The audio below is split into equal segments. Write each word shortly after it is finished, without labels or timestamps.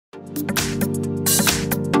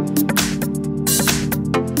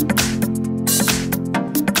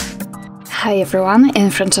Hi everyone,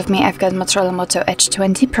 in front of me I've got Motorola Moto Edge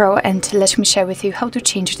 20 Pro, and let me share with you how to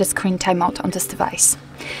change the screen timeout on this device.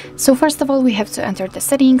 So first of all, we have to enter the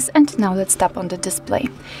settings, and now let's tap on the display.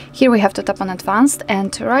 Here we have to tap on advanced,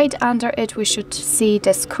 and right under it we should see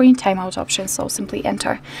the screen timeout option, so simply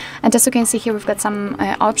enter. And as you can see here, we've got some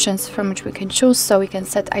options from which we can choose, so we can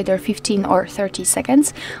set either 15 or 30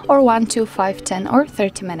 seconds, or 1, 2, 5, 10 or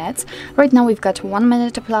 30 minutes. Right now we've got 1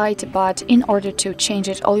 minute applied, but in order to change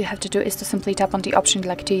it, all you have to do is to simply tap on the option you'd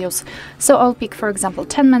like to use. So I'll pick, for example,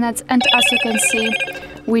 10 minutes, and as you can see,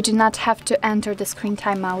 we do not have to enter the screen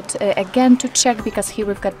timeout again to check, because here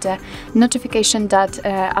we've got the notification that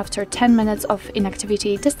after 10 minutes of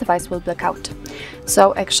inactivity, this device will black out.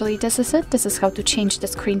 So actually this is it. This is how to change the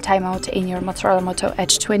screen timeout in your Motorola Moto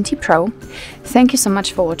Edge 20 Pro. Thank you so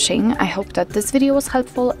much for watching. I hope that this video was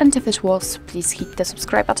helpful, and if it was, please hit the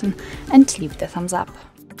subscribe button and leave the thumbs up.